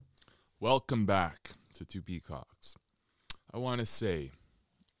Welcome back to Two Peacocks. I want to say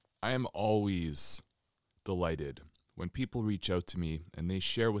I am always delighted when people reach out to me and they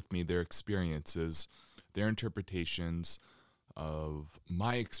share with me their experiences, their interpretations of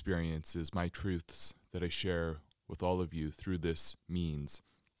my experiences, my truths that I share with all of you through this means,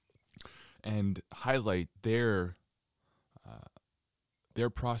 and highlight their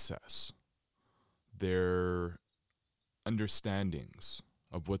process, their understandings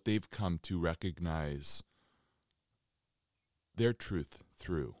of what they've come to recognize their truth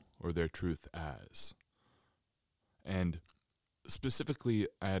through, or their truth as. And specifically,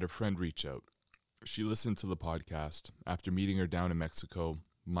 I had a friend reach out. She listened to the podcast after meeting her down in Mexico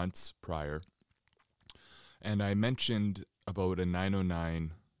months prior, and I mentioned about a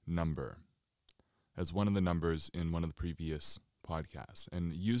 909 number as one of the numbers in one of the previous podcasts,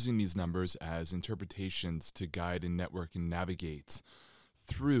 and using these numbers as interpretations to guide and network and navigate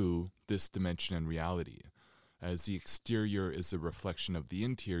through this dimension and reality. As the exterior is a reflection of the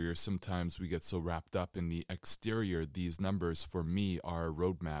interior, sometimes we get so wrapped up in the exterior. These numbers for me are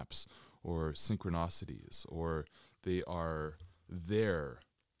roadmaps or synchronicities, or they are there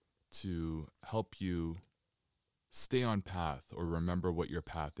to help you stay on path or remember what your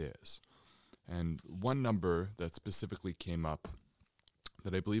path is. And one number that specifically came up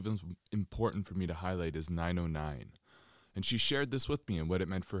that I believe is important for me to highlight is 909. And she shared this with me and what it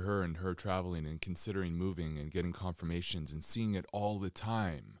meant for her and her traveling and considering moving and getting confirmations and seeing it all the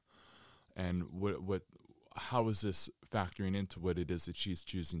time. And how is this factoring into what it is that she's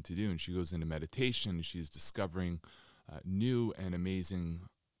choosing to do? And she goes into meditation and she's discovering new and amazing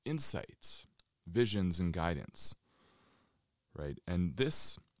insights, visions, and guidance. Right? And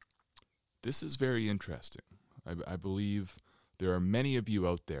this is very interesting. I believe there are many of you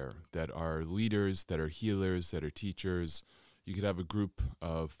out there that are leaders, that are healers, that are teachers. You could have a group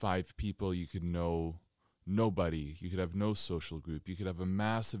of 5 people. You could know nobody. You could have no social group. You could have a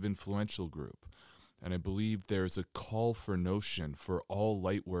massive influential group. And I believe there's a call for notion for all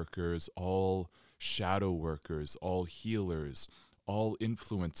light workers, all shadow workers, all healers, all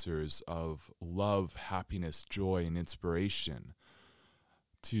influencers of love, happiness, joy, and inspiration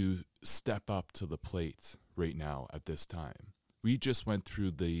to step up to the plate right now at this time. We just went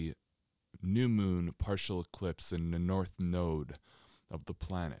through the new moon partial eclipse in the north node of the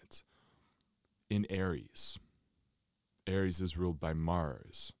planet in Aries. Aries is ruled by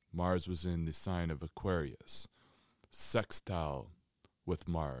Mars. Mars was in the sign of Aquarius. Sextile with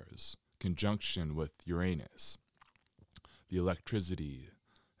Mars, conjunction with Uranus. The electricity,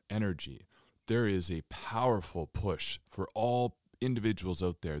 energy. There is a powerful push for all individuals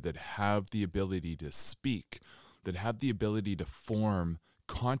out there that have the ability to speak, that have the ability to form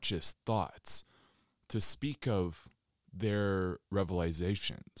conscious thoughts, to speak of their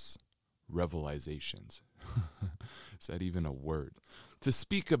revelations. Is that even a word? To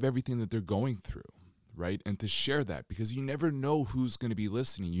speak of everything that they're going through, right? And to share that, because you never know who's going to be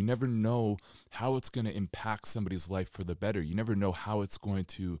listening. You never know how it's going to impact somebody's life for the better. You never know how it's going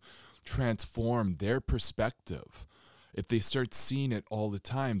to transform their perspective. If they start seeing it all the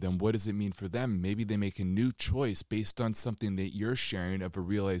time, then what does it mean for them? Maybe they make a new choice based on something that you're sharing of a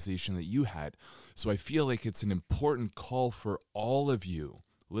realization that you had. So I feel like it's an important call for all of you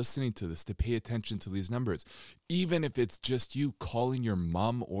listening to this to pay attention to these numbers. Even if it's just you calling your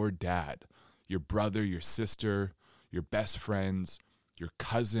mom or dad, your brother, your sister, your best friends, your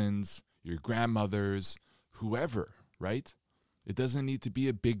cousins, your grandmothers, whoever, right? It doesn't need to be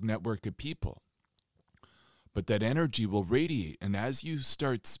a big network of people. But that energy will radiate. And as you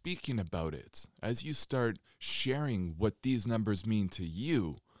start speaking about it, as you start sharing what these numbers mean to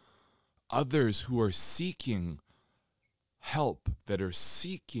you, others who are seeking help, that are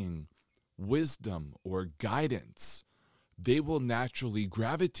seeking wisdom or guidance, they will naturally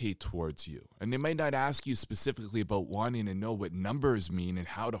gravitate towards you. And they might not ask you specifically about wanting to know what numbers mean and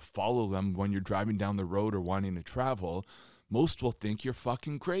how to follow them when you're driving down the road or wanting to travel. Most will think you're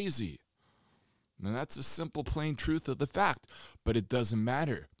fucking crazy. And that's the simple, plain truth of the fact. But it doesn't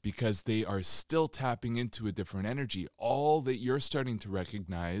matter, because they are still tapping into a different energy. All that you're starting to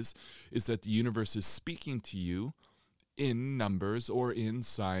recognize is that the universe is speaking to you in numbers or in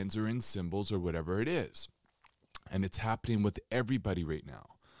signs or in symbols or whatever it is. And it's happening with everybody right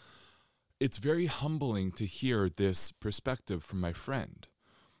now. It's very humbling to hear this perspective from my friend.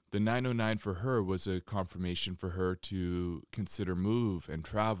 The 909 for her was a confirmation for her to consider move and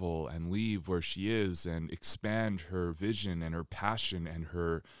travel and leave where she is and expand her vision and her passion and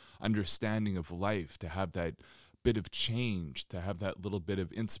her understanding of life, to have that bit of change, to have that little bit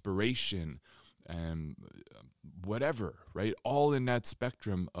of inspiration and whatever, right? All in that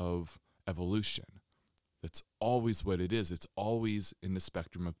spectrum of evolution. That's always what it is. It's always in the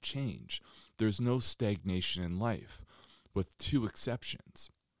spectrum of change. There's no stagnation in life, with two exceptions.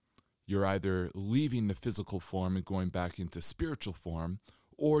 You're either leaving the physical form and going back into spiritual form,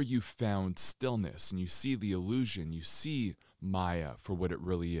 or you found stillness and you see the illusion, you see Maya for what it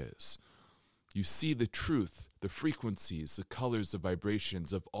really is. You see the truth, the frequencies, the colors, the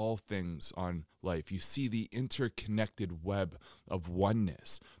vibrations of all things on life. You see the interconnected web of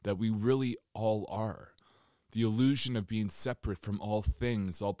oneness that we really all are. The illusion of being separate from all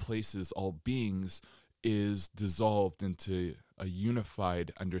things, all places, all beings is dissolved into a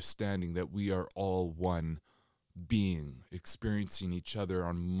unified understanding that we are all one being, experiencing each other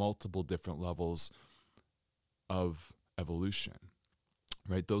on multiple different levels of evolution.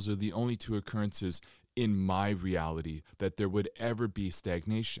 Right? Those are the only two occurrences in my reality that there would ever be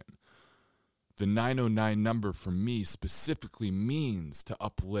stagnation. The 909 number for me specifically means to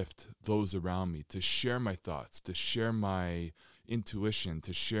uplift those around me, to share my thoughts, to share my intuition,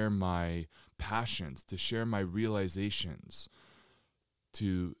 to share my passions, to share my realizations,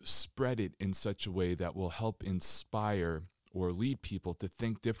 to spread it in such a way that will help inspire or lead people to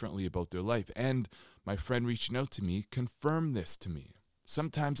think differently about their life. And my friend reaching out to me confirmed this to me.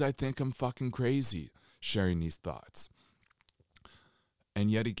 Sometimes I think I'm fucking crazy sharing these thoughts.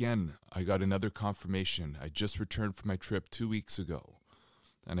 And yet again, I got another confirmation. I just returned from my trip 2 weeks ago.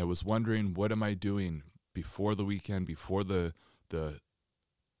 And I was wondering, what am I doing before the weekend, before the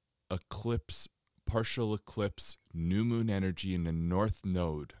eclipse, partial eclipse, new moon energy in the North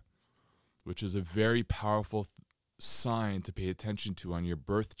Node, which is a very powerful sign to pay attention to on your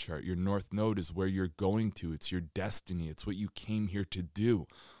birth chart. Your North Node is where you're going to. It's your destiny. It's what you came here to do.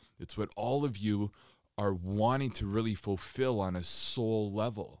 It's what all of you are wanting to really fulfill on a soul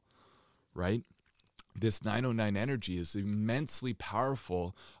level, right? This 909 energy is immensely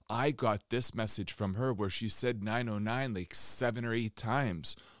powerful. I got this message from her where she said 909 like 7 or 8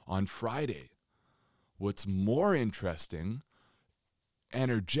 times on Friday. What's more interesting,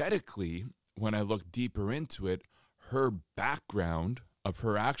 energetically, when I look deeper into it, her background of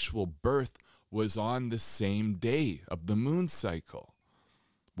her actual birth was on the same day of the moon cycle.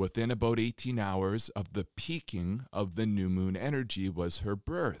 Within about 18 hours of the peaking of the new moon energy was her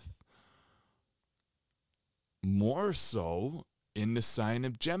birth. More so in the sign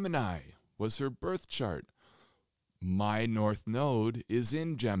of Gemini was her birth chart. My North Node is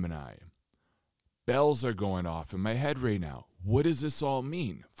in Gemini. Bells are going off in my head right now. What does this all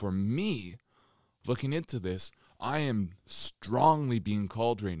mean? For me, looking into this, I am strongly being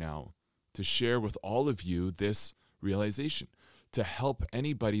called right now to share with all of you this realization, to help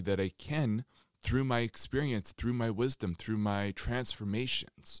anybody that I can through my experience, through my wisdom, through my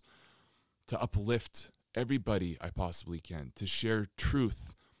transformations, to uplift everybody I possibly can, to share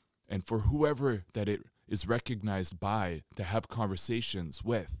truth, and for whoever that it is recognized by, to have conversations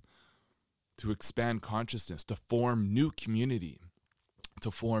with, to expand consciousness, to form new community,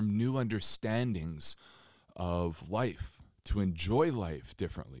 to form new understandings of life, to enjoy life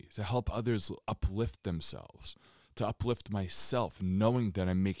differently, to help others uplift themselves, to uplift myself, knowing that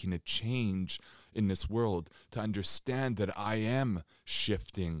I'm making a change in this world, to understand that I am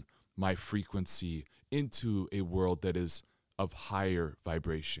shifting my frequency into a world that is of higher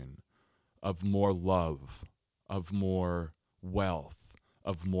vibration, of more love, of more wealth,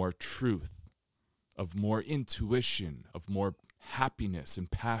 of more truth, of more intuition, of more happiness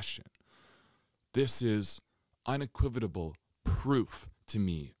and passion. This is unequivocal proof to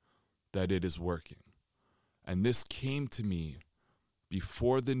me that it is working. And this came to me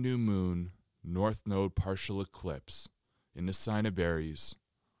before the new moon, North Node partial eclipse in the sign of Aries.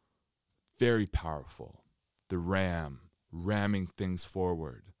 Very powerful. The ramming things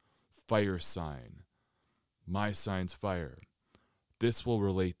forward. Fire sign. My sign's fire. This will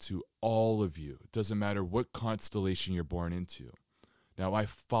relate to all of you. It doesn't matter what constellation you're born into. Now, I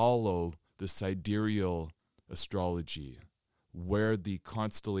follow the sidereal astrology, where the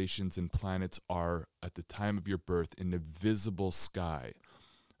constellations and planets are at the time of your birth in the visible sky.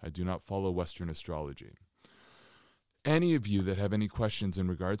 I do not follow Western astrology. Any of you that have any questions in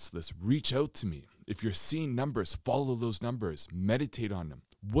regards to this, reach out to me. If you're seeing numbers, follow those numbers. Meditate on them.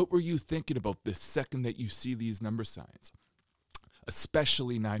 What were you thinking about the second that you see these number signs?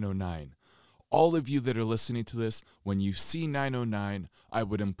 Especially 909. All of you that are listening to this, when you see 909, I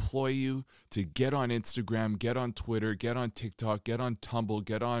would implore you to get on Instagram, get on Twitter, get on TikTok, get on Tumble,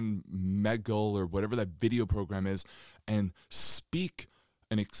 get on Megal or whatever that video program is, and speak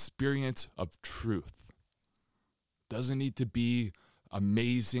an experience of truth. Doesn't need to be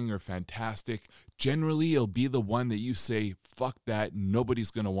amazing or fantastic, generally it'll be the one that you say, fuck that,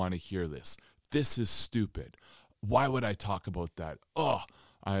 nobody's going to want to hear this. This is stupid. Why would I talk about that?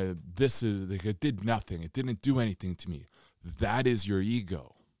 This is like, it did nothing. It didn't do anything to me. That is your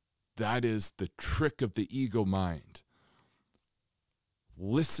ego. That is the trick of the ego mind.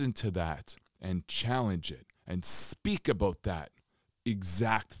 Listen to that and challenge it and speak about that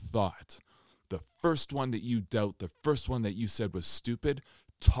exact thought. The first one that you doubt, the first one that you said was stupid,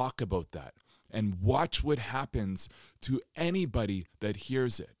 talk about that and watch what happens to anybody that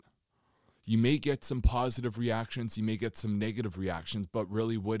hears it. You may get some positive reactions, you may get some negative reactions, but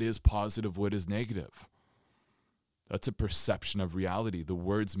really what is positive, what is negative? That's a perception of reality. The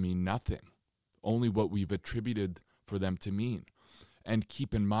words mean nothing, only what we've attributed for them to mean. And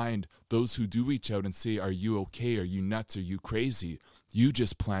keep in mind, those who do reach out and say, are you okay? Are you nuts? Are you crazy? You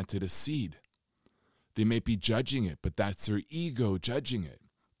just planted a seed. They may be judging it, but that's their ego judging it.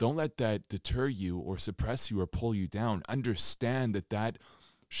 Don't let that deter you or suppress you or pull you down. Understand that that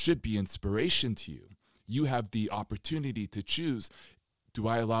should be inspiration to you. You have the opportunity to choose. Do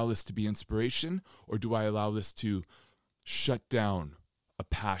I allow this to be inspiration, or do I allow this to shut down a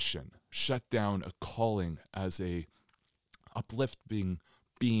passion, shut down a calling as a uplifting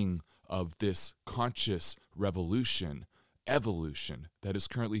being of this conscious revolution, evolution that is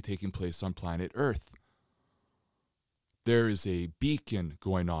currently taking place on planet Earth? There is a beacon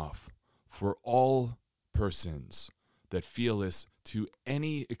going off for all persons that feel this to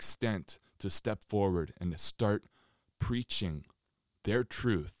any extent to step forward and to start preaching their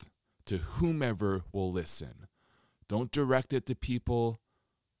truth to whomever will listen. Don't direct it to people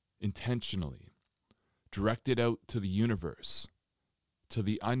intentionally. Direct it out to the universe, to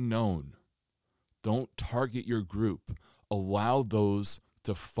the unknown. Don't target your group. Allow those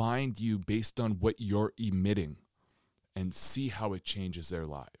to find you based on what you're emitting and see how it changes their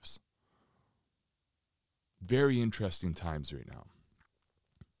lives. Very interesting times right now.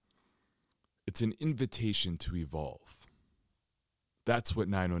 It's an invitation to evolve. That's what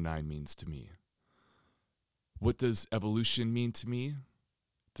 909 means to me. What does evolution mean to me?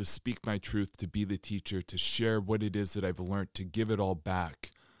 To speak my truth, to be the teacher, to share what it is that I've learned, to give it all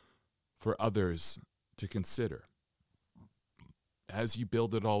back for others to consider. As you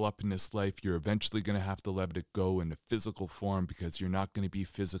build it all up in this life, you're eventually going to have to let it go in a physical form, because you're not going to be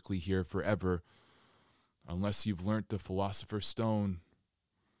physically here forever unless you've learned the Philosopher's Stone,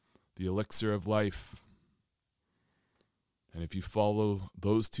 the elixir of life. And if you follow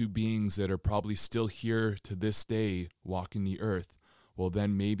those two beings that are probably still here to this day walking the earth, well,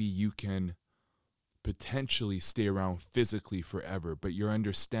 then maybe you can potentially stay around physically forever, but your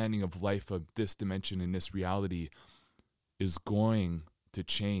understanding of life, of this dimension and this reality, is going to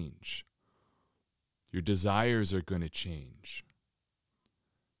change. Your desires are going to change.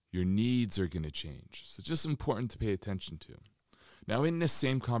 Your needs are going to change. So it's just important to pay attention to. Now, in this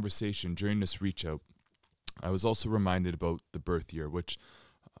same conversation, during this reach out, I was also reminded about the birth year, which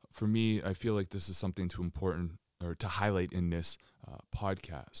for me, I feel like this is something to highlight in this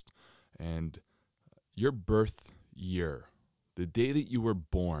podcast. And your birth year, the day that you were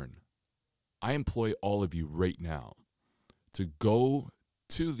born, I employ all of you right now to go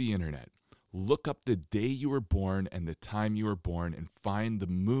to the internet, look up the day you were born and the time you were born, and find the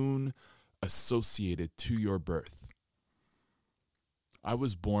moon associated to your birth. I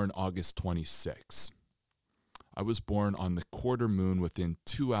was born August 26. I was born on the quarter moon, within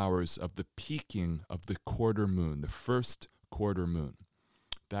 2 hours of the peaking of the quarter moon, the first quarter moon.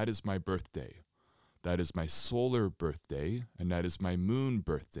 That is my birthday. That is my solar birthday, and that is my moon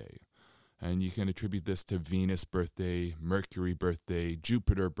birthday. And you can attribute this to Venus birthday, Mercury birthday,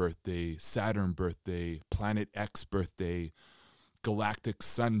 Jupiter birthday, Saturn birthday, Planet X birthday, galactic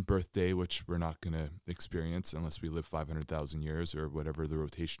sun birthday, which we're not going to experience unless we live 500,000 years or whatever the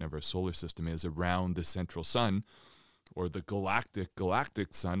rotation of our solar system is around the central sun, or the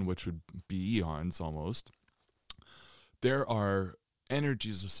galactic sun, which would be eons almost. There are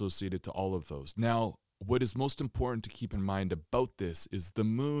energies associated to all of those. Now, what is most important to keep in mind about this is the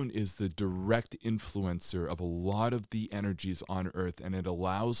moon is the direct influencer of a lot of the energies on Earth, and it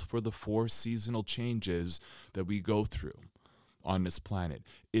allows for the 4 seasonal changes that we go through on this planet.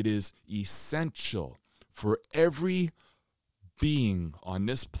 It is essential for every being on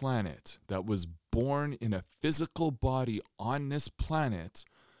this planet that was born in a physical body on this planet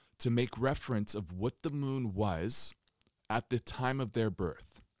to make reference of what the moon was at the time of their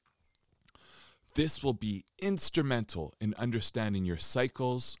birth. This will be instrumental in understanding your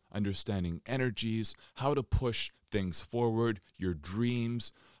cycles, understanding energies, how to push things forward, your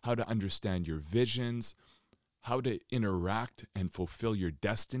dreams, how to understand your visions, how to interact and fulfill your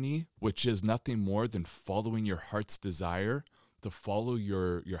destiny, which is nothing more than following your heart's desire, to follow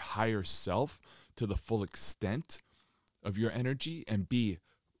your higher self to the full extent of your energy and be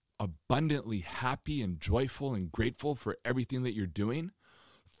abundantly happy and joyful and grateful for everything that you're doing,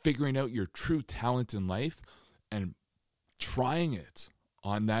 figuring out your true talent in life and trying it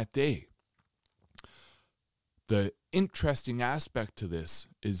on that day. The interesting aspect to this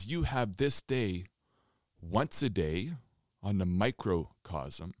is you have this day once a day on the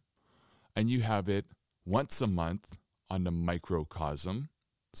microcosm, and you have it once a month on the microcosm.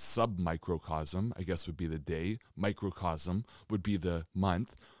 Sub-microcosm, I guess, would be the day. Microcosm would be the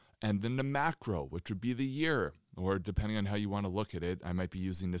month. And then the macro, which would be the year, or depending on how you want to look at it. I might be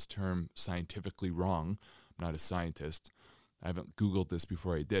using this term scientifically wrong. I'm not a scientist. I haven't Googled this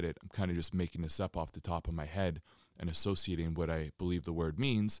before I did it. I'm kind of just making this up off the top of my head and associating what I believe the word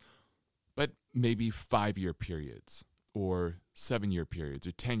means. But maybe 5-year periods or 7-year periods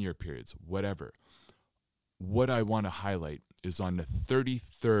or 10-year periods, whatever. What I want to highlight is on the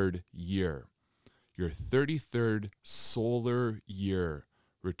 33rd year, your 33rd solar year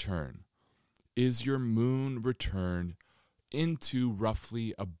return is your moon return into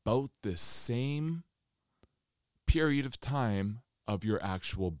roughly about the same period of time of your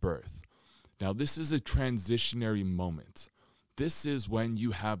actual birth. Now, this is a transitionary moment. This is when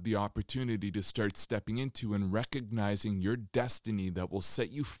you have the opportunity to start stepping into and recognizing your destiny that will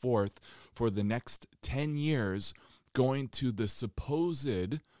set you forth for the next 10 years, going to the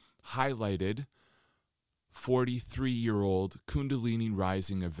supposed highlighted 43-year-old Kundalini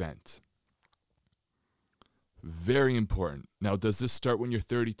rising event. Very important. Now, does this start when you're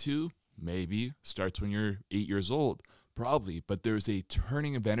 32? Maybe. Starts when you're 8 years old? Probably. But there's a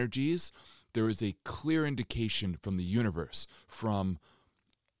turning of energies. There is a clear indication from the universe, from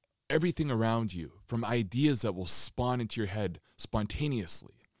everything around you, from ideas that will spawn into your head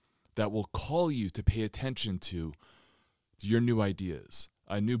spontaneously, that will call you to pay attention to your new ideas,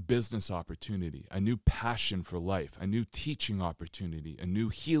 a new business opportunity, a new passion for life, a new teaching opportunity, a new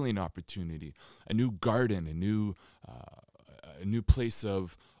healing opportunity, a new garden, a new place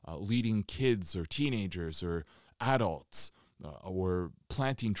of leading kids or teenagers or adults, or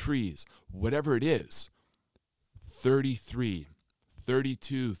planting trees, whatever it is. 33,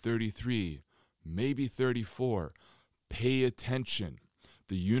 32, 33, maybe 34. Pay attention.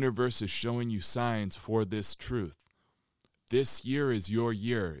 The universe is showing you signs for this truth. This year is your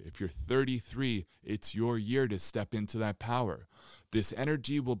year. If you're 33, it's your year to step into that power. This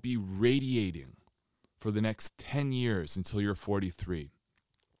energy will be radiating for the next 10 years until you're 43.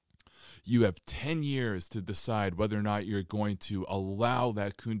 You have 10 years to decide whether or not you're going to allow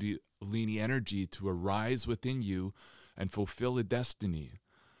that Kundalini energy to arise within you and fulfill a destiny.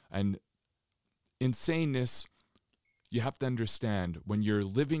 And in saying this, you have to understand when you're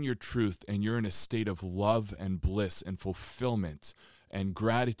living your truth and you're in a state of love and bliss and fulfillment and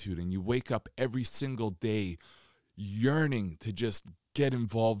gratitude, and you wake up every single day yearning to just get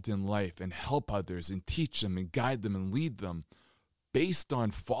involved in life and help others and teach them and guide them and lead them, based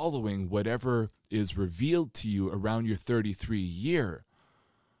on following whatever is revealed to you around your 33 year,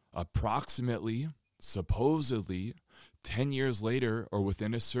 approximately, supposedly, 10 years later or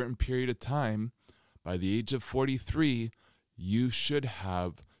within a certain period of time, by the age of 43, you should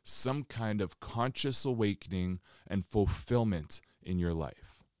have some kind of conscious awakening and fulfillment in your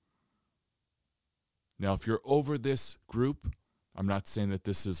life. Now, if you're over this group, I'm not saying that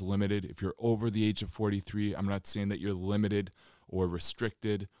this is limited. If you're over the age of 43, I'm not saying that you're limited or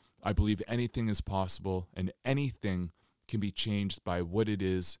restricted. I believe anything is possible and anything can be changed by what it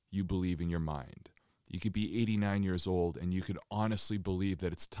is you believe in your mind. You could be 89 years old and you could honestly believe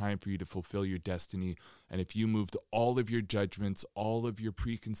that it's time for you to fulfill your destiny. And if you moved all of your judgments, all of your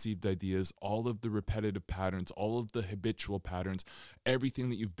preconceived ideas, all of the repetitive patterns, all of the habitual patterns, everything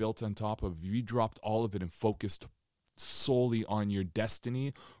that you've built on top of, you dropped all of it and focused solely on your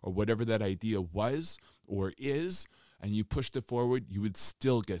destiny or whatever that idea was or is, and you pushed it forward, you would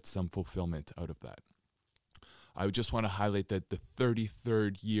still get some fulfillment out of that. I would just want to highlight that the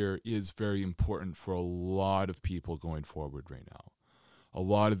 33rd year is very important for a lot of people going forward right now. A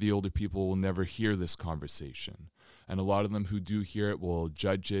lot of the older people will never hear this conversation, and a lot of them who do hear it will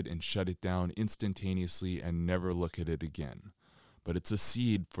judge it and shut it down instantaneously and never look at it again. But it's a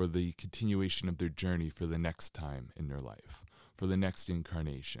seed for the continuation of their journey for the next time in their life, for the next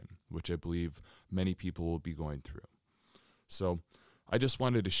incarnation, which I believe many people will be going through. So I just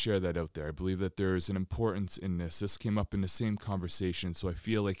wanted to share that out there. I believe that there is an importance in this. This came up in the same conversation, so I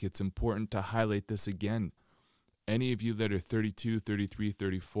feel like it's important to highlight this again Any of you that are 32, 33,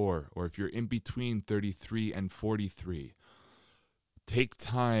 34, or if you're in between 33 and 43, take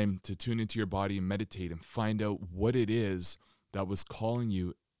time to tune into your body and meditate and find out what it is that was calling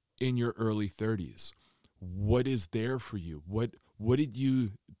you in your early 30s. What is there for you? What did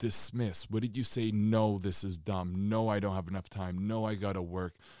you dismiss? What did you say, no, this is dumb. No, I don't have enough time. No, I got to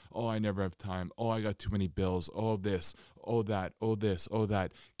work. Oh, I never have time. Oh, I got too many bills. Oh, this, oh, that, oh, this, oh,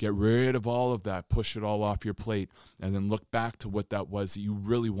 that. Get rid of all of that. Push it all off your plate. And then look back to what that was that you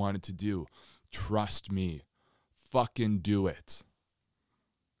really wanted to do. Trust me. Fucking do it.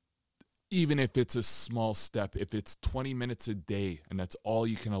 Even if it's a small step, if it's 20 minutes a day and that's all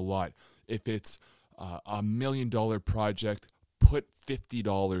you can allot, if it's $1 million project, put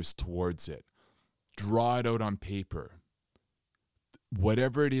 $50 towards it. Draw it out on paper.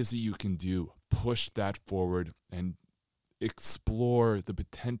 Whatever it is that you can do, push that forward and explore the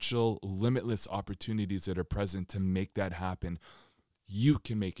potential limitless opportunities that are present to make that happen. You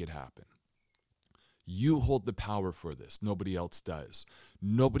can make it happen. You hold the power for this. Nobody else does.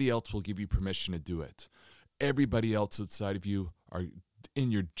 Nobody else will give you permission to do it. Everybody else outside of you are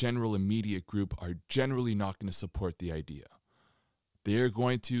in your general immediate group are generally not going to support the idea. They're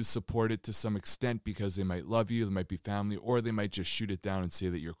going to support it to some extent because they might love you, they might be family, or they might just shoot it down and say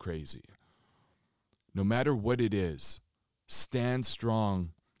that you're crazy. No matter what it is, stand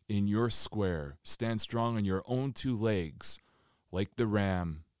strong in your square. Stand strong on your own two legs, like the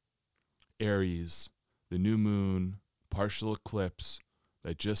ram, Aries, the new moon, partial eclipse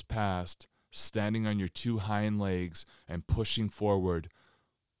that just passed, standing on your two hind legs and pushing forward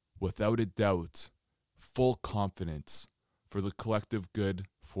without a doubt, full confidence for the collective good,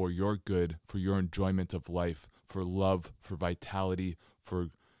 for your enjoyment of life, for love, for vitality, for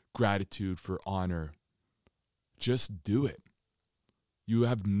gratitude, for honor. Just do it. You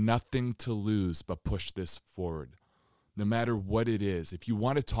have nothing to lose but push this forward. No matter what it is. If you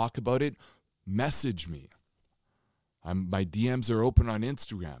want to talk about it, message me. My DMs are open on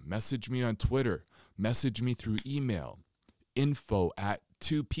Instagram. Message me on Twitter. Message me through email.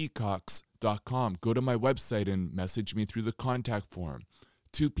 info@twopeacocks.com. Go to my website and message me through the contact form.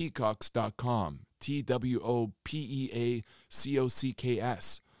 twopeacocks.com.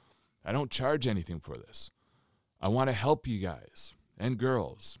 TWOPEACOCKS. I don't charge anything for this. I want to help you guys and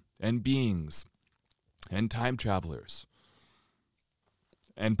girls and beings and time travelers.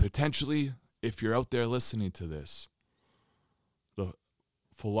 And potentially, if you're out there listening to this, the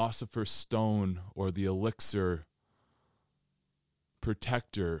Philosopher's Stone or the elixir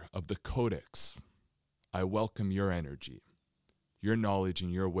protector of the Codex, I welcome your energy, your knowledge,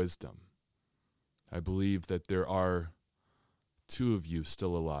 and your wisdom. I believe that there are 2 of you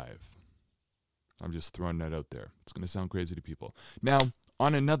still alive. I'm just throwing that out there. It's going to sound crazy to people. Now,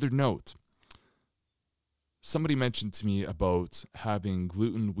 on another note, somebody mentioned to me about having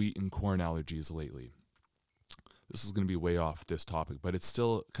gluten, wheat, and corn allergies lately. This is going to be way off this topic, but it's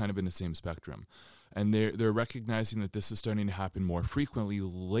still kind of in the same spectrum. And they're recognizing that this is starting to happen more frequently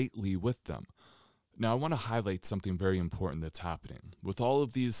lately with them. Now, I want to highlight something very important that's happening. With all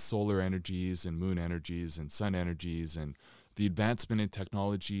of these solar energies and moon energies and sun energies and the advancement in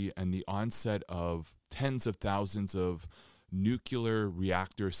technology and the onset of tens of thousands of nuclear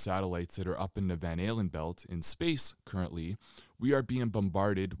reactor satellites that are up in the Van Allen belt in space currently, we are being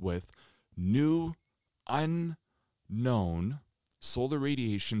bombarded with new, unknown solar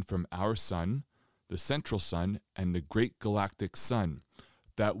radiation from our sun, the central sun, and the great galactic sun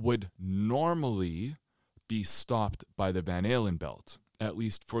that would normally be stopped by the Van Allen belt, at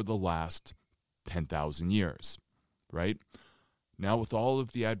least for the last 10,000 years, right? Now, with all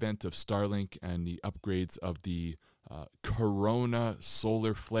of the advent of Starlink and the upgrades of the corona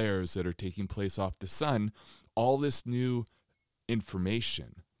solar flares that are taking place off the sun, all this new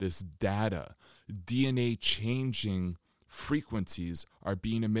information, this data, DNA changing frequencies are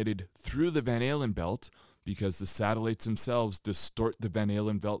being emitted through the Van Allen belt because the satellites themselves distort the Van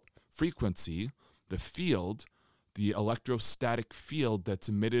Allen belt frequency, the field, the electrostatic field that's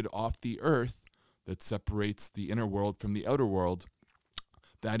emitted off the Earth that separates the inner world from the outer world.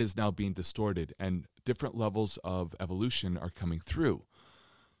 That is now being distorted, and different levels of evolution are coming through.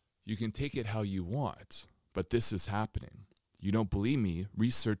 You can take it how you want, but this is happening. You don't believe me?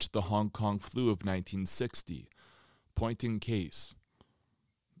 Research the Hong Kong flu of 1960. Point in case.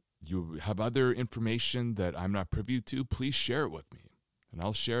 You have other information that I'm not privy to, please share it with me, and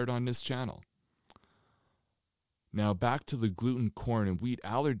I'll share it on this channel. Now back to the gluten, corn, and wheat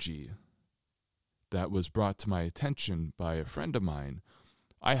allergy that was brought to my attention by a friend of mine.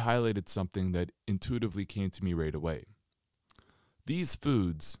 I highlighted something that intuitively came to me right away. These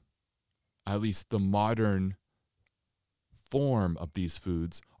foods, at least the modern form of these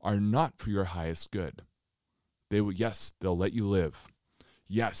foods are not for your highest good. Yes, they'll let you live.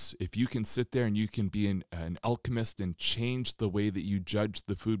 Yes, if you can sit there and you can be an alchemist and change the way that you judge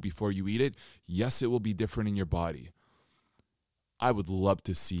the food before you eat it, yes, it will be different in your body. I would love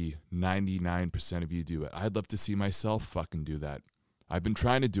to see 99% of you do it. I'd love to see myself fucking do that. I've been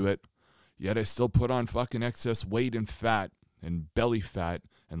trying to do it, yet I still put on fucking excess weight and fat and belly fat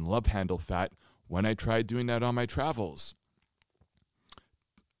and love handle fat when I tried doing that on my travels.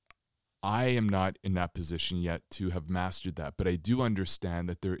 I am not in that position yet to have mastered that, but I do understand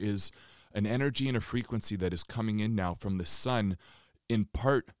that there is an energy and a frequency that is coming in now from the sun, in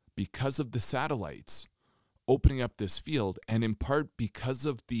part because of the satellites opening up this field, and in part because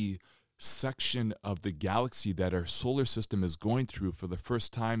of the section of the galaxy that our solar system is going through for the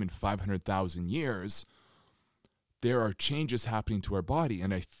first time in 500,000 years. There are changes happening to our body,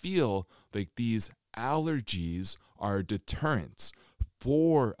 and I feel like these allergies are deterrents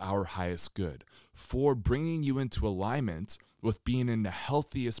for our highest good, for bringing you into alignment with being in the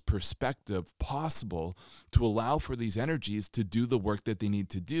healthiest perspective possible to allow for these energies to do the work that they need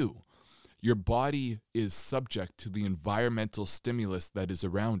to do. Your body is subject to the environmental stimulus that is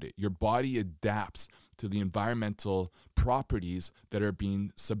around it. Your body adapts to the environmental properties that are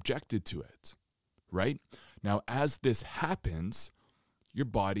being subjected to it, right? Now, as this happens, your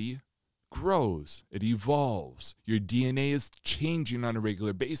body grows, it evolves. Your DNA is changing on a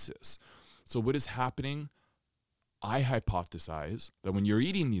regular basis. So what is happening? I hypothesize that when you're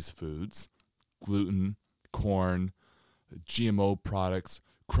eating these foods, gluten, corn, GMO products,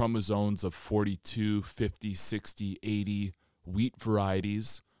 chromosomes of 42, 50, 60, 80, wheat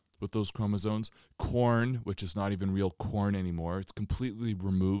varieties with those chromosomes, corn, which is not even real corn anymore. It's completely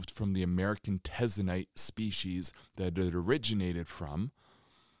removed from the American tesonite species that it originated from.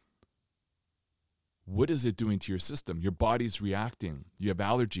 What is it doing to your system? Your body's reacting. You have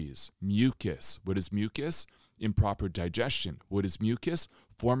allergies, mucus. What is mucus? Improper digestion. What is mucus?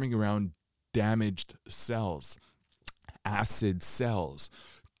 Forming around damaged cells, acid cells,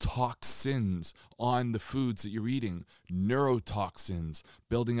 toxins on the foods that you're eating, neurotoxins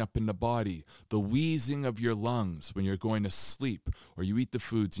building up in the body, the wheezing of your lungs when you're going to sleep, or you eat the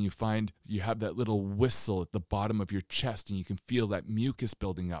foods and you find you have that little whistle at the bottom of your chest and you can feel that mucus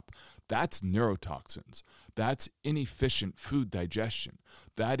building up. That's neurotoxins. That's inefficient food digestion.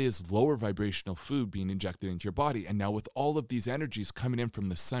 That is lower vibrational food being injected into your body. And now with all of these energies coming in from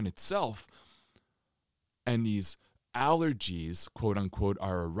the sun itself, and these allergies, quote unquote,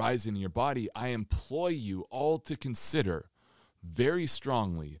 are arising in your body, I implore you all to consider very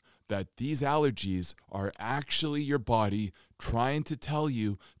strongly that these allergies are actually your body trying to tell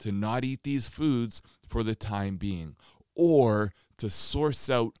you to not eat these foods for the time being, or to source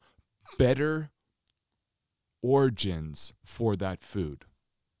out better origins for that food.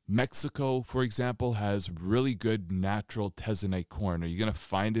 Mexico, for example, has really good natural tesonite corn. Are you going to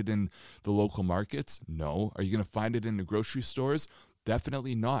find it in the local markets? No. Are you going to find it in the grocery stores?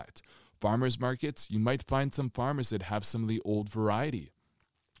 Definitely not. Farmers markets, you might find some farmers that have some of the old variety.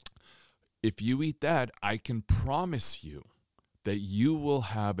 If you eat that, I can promise you that you will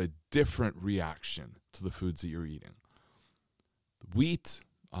have a different reaction to the foods that you're eating. Wheat,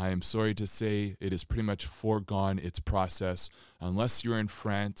 I am sorry to say, it is pretty much foregone its process unless you're in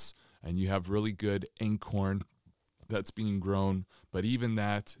France and you have really good inkhorn that's being grown. But even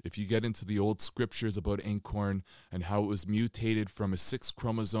that, if you get into the old scriptures about inkhorn and how it was mutated from a 6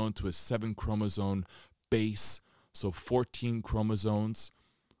 chromosome to a 7 chromosome base, so 14 chromosomes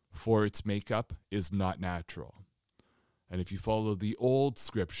for its makeup, is not natural. And if you follow the old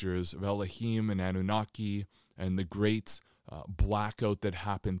scriptures of Elohim and Anunnaki and the great blackout that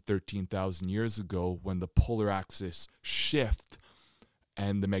happened 13,000 years ago when the polar axis shift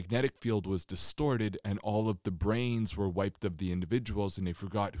and the magnetic field was distorted and all of the brains were wiped of the individuals and they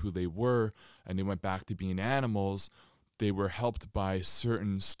forgot who they were and they went back to being animals, they were helped by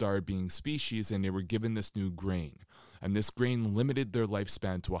certain star being species and they were given this new grain. And this grain limited their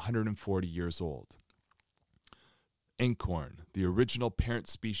lifespan to 140 years old. Inkhorn, the original parent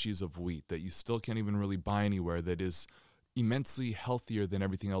species of wheat that you still can't even really buy anywhere, that is immensely healthier than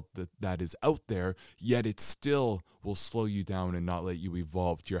everything else that is out there, yet it still will slow you down and not let you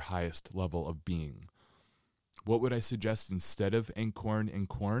evolve to your highest level of being. What would I suggest instead of inkhorn and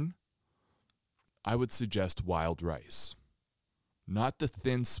corn? I would suggest wild rice. Not the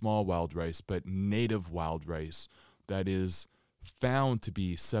thin, small wild rice, but native wild rice that is found to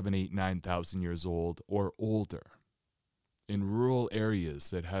be 7, 8, 9,000 years old or older in rural areas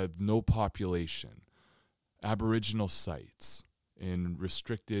that have no population. Aboriginal sites in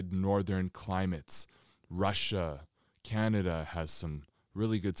restricted northern climates, Russia, Canada has some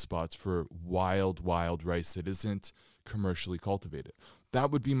really good spots for wild rice that isn't commercially cultivated.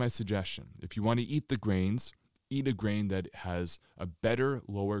 That would be my suggestion. If you want to eat the grains, eat a grain that has a better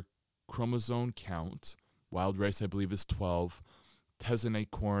lower chromosome count. Wild rice, I believe, is 12.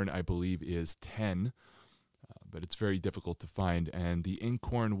 Tessonite corn, I believe, is 10. But it's very difficult to find. And the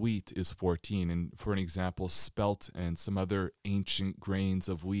incorn wheat is 14. And for an example, spelt and some other ancient grains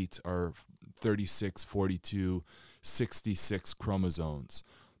of wheat are 36, 42, 66 chromosomes.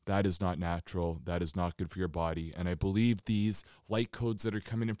 That is not natural. That is not good for your body. And I believe these light codes that are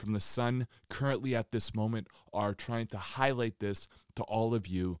coming in from the sun currently at this moment are trying to highlight this to all of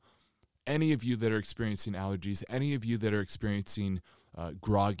you. Any of you that are experiencing allergies, any of you that are experiencing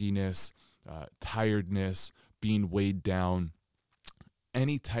grogginess, tiredness, being weighed down,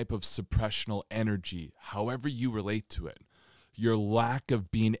 any type of suppressional energy, however you relate to it, your lack of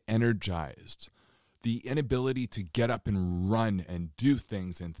being energized, the inability to get up and run and do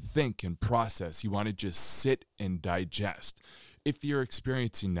things and think and process. You want to just sit and digest. If you're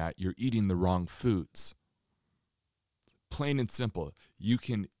experiencing that, you're eating the wrong foods. Plain and simple. You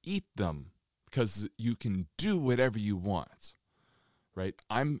can eat them because you can do whatever you want, right?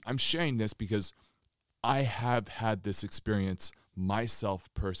 I'm sharing this because I have had this experience myself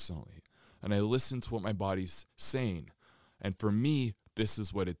personally, and I listen to what my body's saying. And for me, this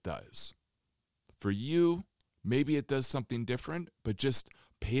is what it does. For you, maybe it does something different, but just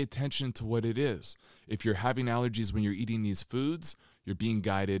pay attention to what it is. If you're having allergies when you're eating these foods, you're being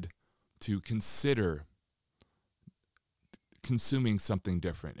guided to consider consuming something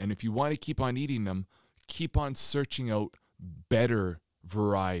different. And if you want to keep on eating them, keep on searching out better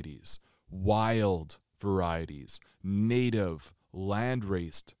varieties, wild varieties, native,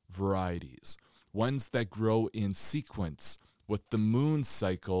 land-raised varieties, ones that grow in sequence with the moon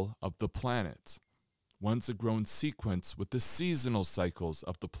cycle of the planet, ones that grow in sequence with the seasonal cycles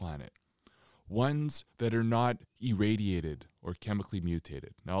of the planet, ones that are not irradiated or chemically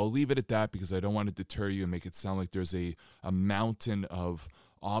mutated. Now, I'll leave it at that because I don't want to deter you and make it sound like there's a mountain of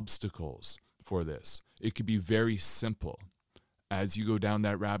obstacles for this. It could be very simple. As you go down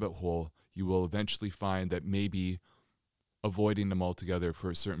that rabbit hole, you will eventually find that maybe avoiding them altogether for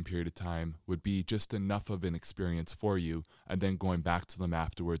a certain period of time would be just enough of an experience for you, and then going back to them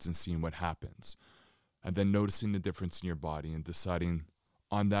afterwards and seeing what happens. And then noticing the difference in your body and deciding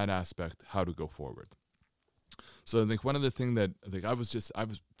on that aspect how to go forward. So I think one of the things that I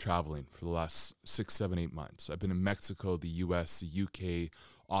was traveling for the last 6, 7, 8 months. I've been in Mexico, the US, the UK,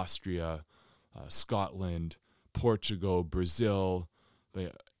 Austria, Scotland, Portugal, Brazil,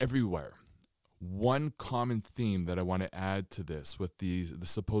 everywhere. One common theme that I want to add to this with the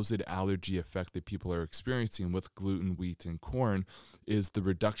supposed allergy effect that people are experiencing with gluten, wheat, and corn is the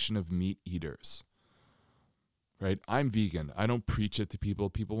reduction of meat eaters. Right? I'm vegan. I don't preach it to people.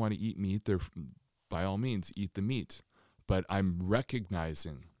 People want to eat meat. They're, by all means, eat the meat. But I'm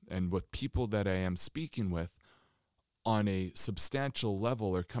recognizing, and with people that I am speaking with on a substantial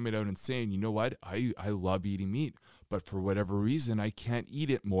level are coming out and saying, you know what, I love eating meat, but for whatever reason, I can't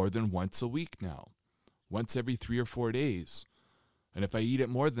eat it more than once a week now, once every 3 or 4 days. And if I eat it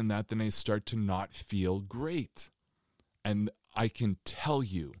more than that, then I start to not feel great. And I can tell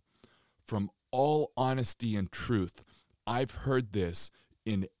you from all honesty and truth, I've heard this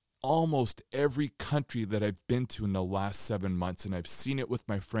in almost every country that I've been to in the last 7 months, and I've seen it with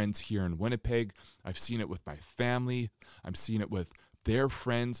my friends here in Winnipeg. I've seen it with my family. I'm seeing it with their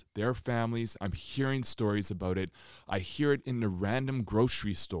friends, their families. I'm hearing stories about it. I hear it in the random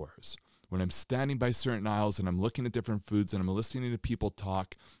grocery stores when I'm standing by certain aisles and I'm looking at different foods and I'm listening to people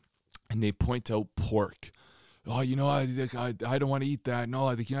talk, and they point out pork. Oh, you know, I don't want to eat that. No,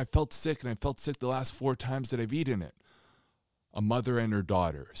 I felt sick, and I felt sick the last 4 times that I've eaten it. A mother and her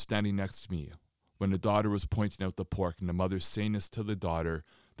daughter standing next to me when the daughter was pointing out the pork, and the mother's saying this to the daughter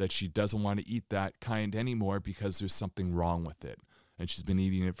that she doesn't want to eat that kind anymore because there's something wrong with it, and she's been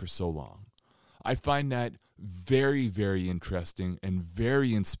eating it for so long. I find that very, very interesting and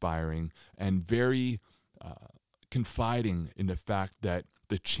very inspiring and very confiding in the fact that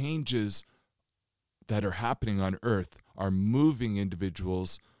the changes that are happening on Earth are moving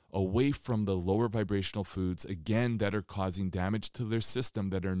individuals away from the lower vibrational foods, again, that are causing damage to their system,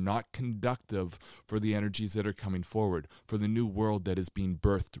 that are not conductive for the energies that are coming forward, for the new world that is being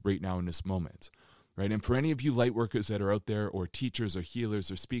birthed right now in this moment. Right? And for any of you light workers that are out there, or teachers, or healers,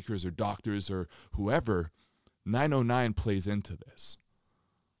 or speakers, or doctors, or whoever, 909 plays into this.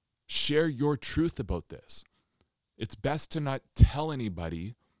 Share your truth about this. It's best to not tell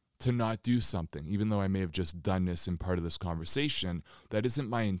anybody to not do something, even though I may have just done this in part of this conversation. That isn't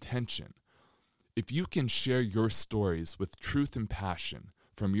my intention. If you can share your stories with truth and passion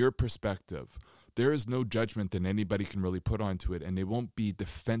from your perspective, there is no judgment that anybody can really put onto it, and they won't be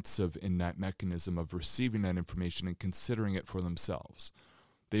defensive in that mechanism of receiving that information and considering it for themselves.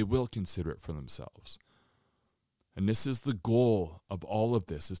 They will consider it for themselves. And this is the goal of all of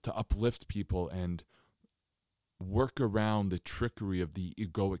this, is to uplift people and work around the trickery of the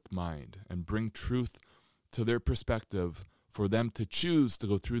egoic mind and bring truth to their perspective for them to choose to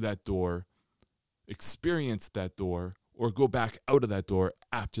go through that door, experience that door, or go back out of that door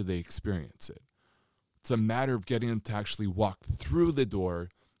after they experience it. It's a matter of getting them to actually walk through the door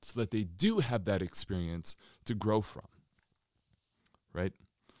so that they do have that experience to grow from, right?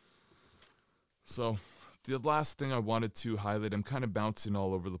 So the last thing I wanted to highlight, I'm kind of bouncing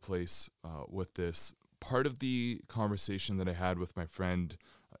all over the place with this. Part of the conversation that I had with my friend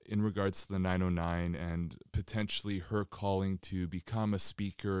in regards to the 909 and potentially her calling to become a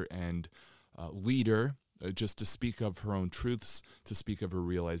speaker and leader, just to speak of her own truths, to speak of her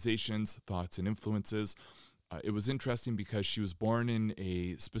realizations, thoughts, and influences. It was interesting because she was born in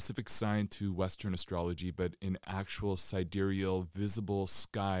a specific sign to Western astrology, but in actual sidereal, visible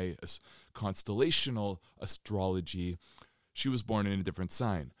sky, constellational astrology, she was born in a different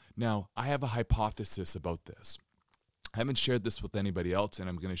sign. Now, I have a hypothesis about this. I haven't shared this with anybody else, and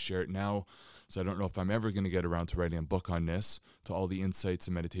I'm going to share it now. So I don't know if I'm ever going to get around to writing a book on this, to all the insights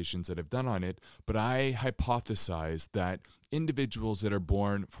and meditations that I've done on it. But I hypothesize that individuals that are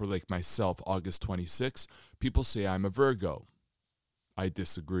born, for like myself, August 26, people say I'm a Virgo. I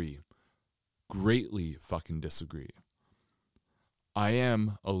disagree. Greatly fucking disagree. I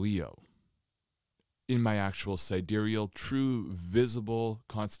am a Leo. In my actual sidereal, true, visible,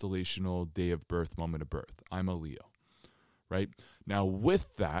 constellational day of birth, moment of birth, I'm a Leo. Right? Now,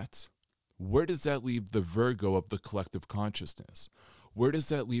 with that, where does that leave the Virgo of the collective consciousness? Where does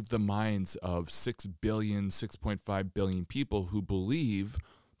that leave the minds of 6 billion, 6.5 billion people who believe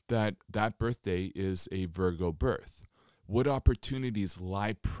that that birthday is a Virgo birth? What opportunities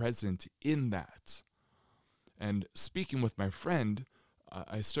lie present in that? And speaking with my friend,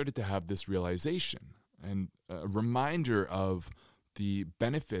 I started to have this realization and a reminder of the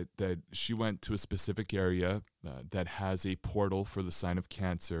benefit that she went to a specific area that has a portal for the sign of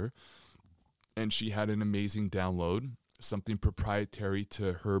Cancer. And she had an amazing download, something proprietary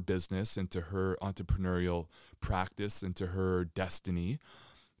to her business and to her entrepreneurial practice and to her destiny.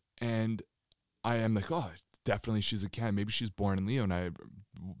 And I am like, oh, definitely she's a Can. Maybe she's born in Leo, and I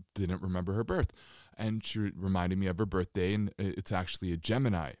didn't remember her birth. And she reminded me of her birthday, and it's actually a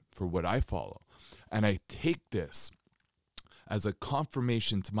Gemini for what I follow. And I take this as a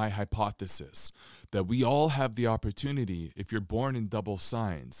confirmation to my hypothesis that we all have the opportunity, if you're born in double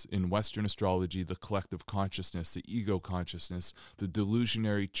signs, in Western astrology, the collective consciousness, the ego consciousness, the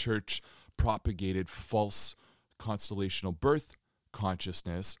delusionary church propagated false constellational birth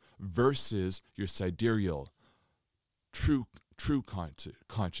consciousness versus your sidereal, true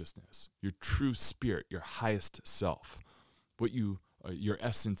consciousness, your true spirit, your highest self, what you your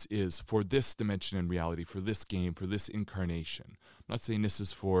essence is for this dimension in reality, for this game, for this incarnation. I'm not saying this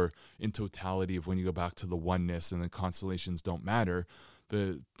is for in totality of when you go back to the oneness and the constellations don't matter.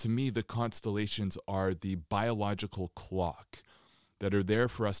 To me, the constellations are the biological clock that are there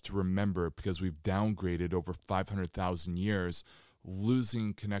for us to remember because we've downgraded over 500,000 years,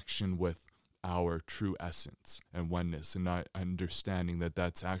 losing connection with our true essence and oneness and not understanding that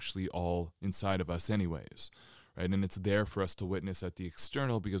that's actually all inside of us anyways. Right? And it's there for us to witness at the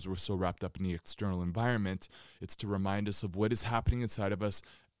external because we're so wrapped up in the external environment. It's to remind us of what is happening inside of us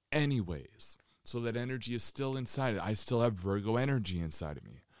anyways. So that energy is still inside. I still have Virgo energy inside of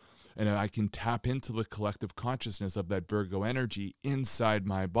me. And I can tap into the collective consciousness of that Virgo energy inside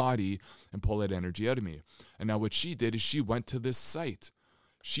my body and pull that energy out of me. And now what she did is she went to this site.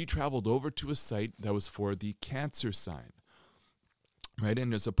 She traveled over to a site that was for the Cancer sign. Right,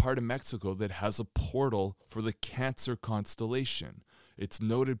 and there's a part of Mexico that has a portal for the Cancer constellation. It's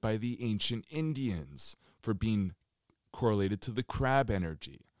noted by the ancient Indians for being correlated to the crab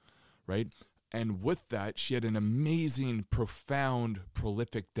energy, right? And with that, she had an amazing, profound,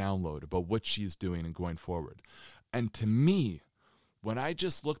 prolific download about what she's doing and going forward. And to me, when I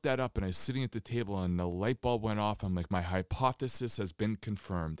just looked that up and I was sitting at the table and the light bulb went off, I'm like, my hypothesis has been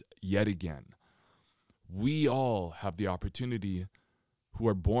confirmed yet again. We all have the opportunity who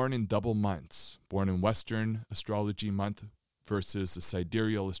are born in double months, born in Western astrology month versus the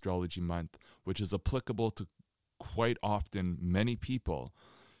sidereal astrology month, which is applicable to quite often many people.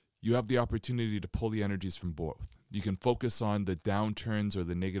 You have the opportunity to pull the energies from both. You can focus on the downturns or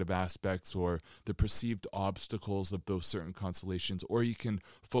the negative aspects or the perceived obstacles of those certain constellations, or you can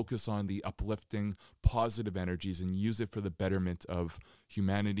focus on the uplifting, positive energies and use it for the betterment of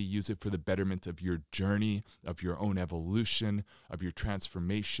humanity, use it for the betterment of your journey, of your own evolution, of your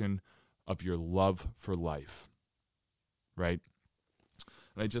transformation, of your love for life, right?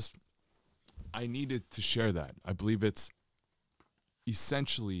 And I needed to share that. I believe it's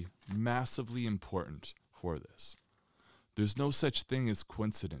essentially massively important for this. There's no such thing as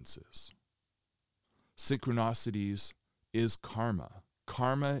coincidences. Synchronicities is karma.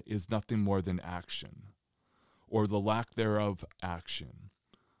 Karma is nothing more than action, or the lack thereof action,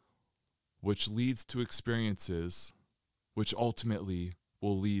 which leads to experiences which ultimately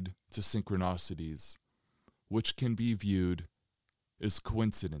will lead to synchronicities, which can be viewed as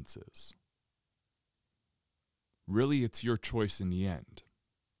coincidences. Really, it's your choice in the end.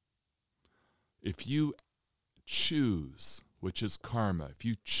 If you choose, which is karma, if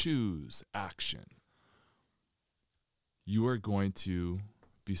you choose action, you are going to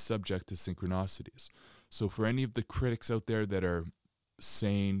be subject to synchronicities. So for any of the critics out there that are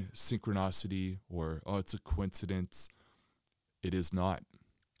saying synchronicity or, oh, it's a coincidence, it is not.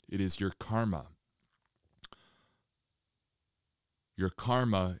 It is your karma. Your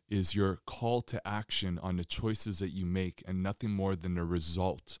karma is your call to action on the choices that you make, and nothing more than a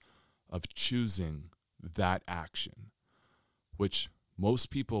result of choosing that action, which most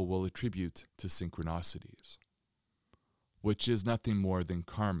people will attribute to synchronicities, which is nothing more than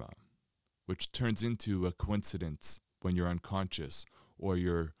karma, which turns into a coincidence when you're unconscious or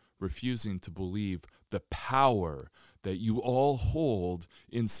you're refusing to believe the power that you all hold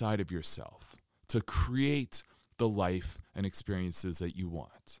inside of yourself to create the life and experiences that you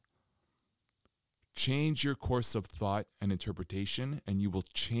want. Change your course of thought and interpretation, and you will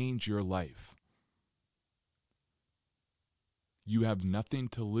change your life. You have nothing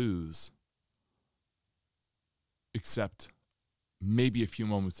to lose except maybe a few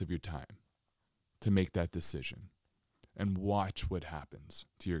moments of your time to make that decision and watch what happens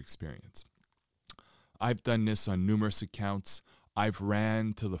to your experience. I've done this on numerous accounts. I've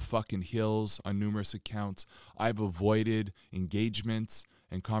ran to the fucking hills on numerous accounts. I've avoided engagements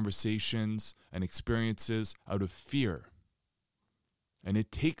and conversations and experiences out of fear. And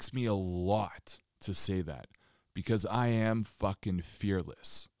it takes me a lot to say that because I am fucking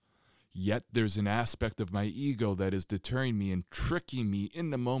fearless. Yet there's an aspect of my ego that is deterring me and tricking me in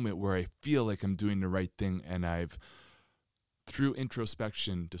the moment where I feel like I'm doing the right thing, and I've, through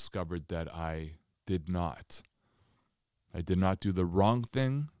introspection, discovered that I did not. I did not do the wrong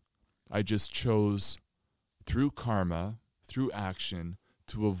thing. I just chose, through karma, through action,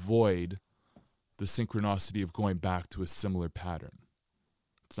 to avoid the synchronicity of going back to a similar pattern.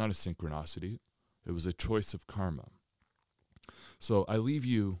 It's not a synchronicity. It was a choice of karma. So I leave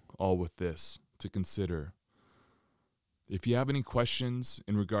you all with this to consider. If you have any questions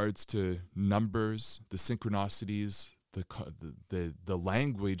in regards to numbers, the synchronicities, the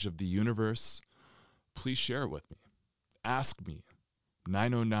language of the universe, please share it with me. Ask me.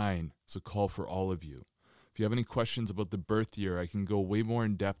 909 is a call for all of you. If you have any questions about the birth year, I can go way more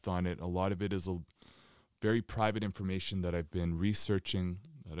in depth on it. A lot of it is a very private information that I've been researching,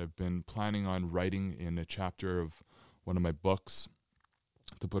 that I've been planning on writing in a chapter of one of my books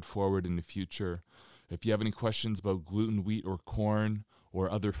to put forward in the future. If you have any questions about gluten, wheat, or corn,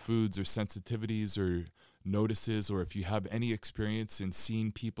 or other foods or sensitivities or notices, or if you have any experience in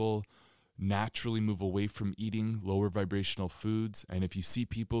seeing people naturally move away from eating lower vibrational foods, and if you see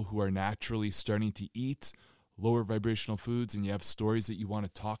people who are naturally starting to eat lower vibrational foods and you have stories that you want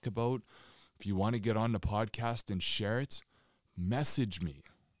to talk about, if you want to get on the podcast and share it, message me.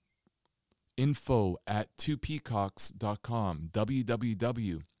 info@twopeacocks.com,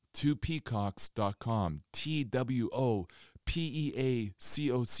 www.twopeacocks.com,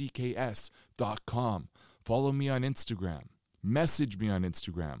 TWOPEACOCKS.com. Follow me on Instagram. Message me on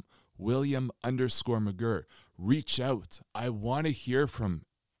Instagram, William_McGurr. Reach out. I want to hear from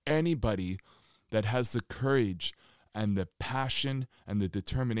anybody that has the courage and the passion and the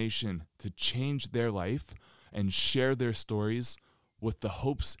determination to change their life and share their stories with the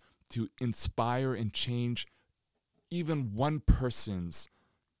hopes to inspire and change even one person's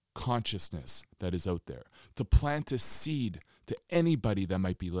consciousness that is out there, to plant a seed to anybody that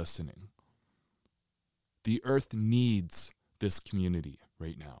might be listening. The earth needs this community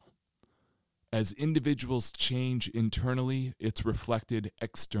right now. As individuals change internally, it's reflected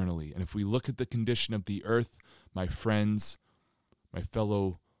externally. And if we look at the condition of the earth, my friends, my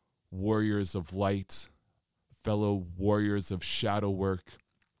fellow warriors of light, fellow warriors of shadow work,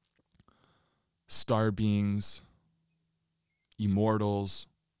 star beings, immortals,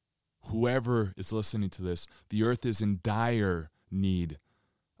 whoever is listening to this, the earth is in dire need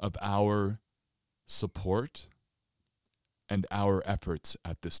of our support and our efforts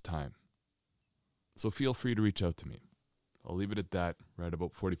at this time. So feel free to reach out to me. I'll leave it at that. We're at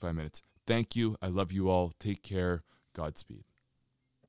about 45 minutes. Thank you. I love you all. Take care. Godspeed.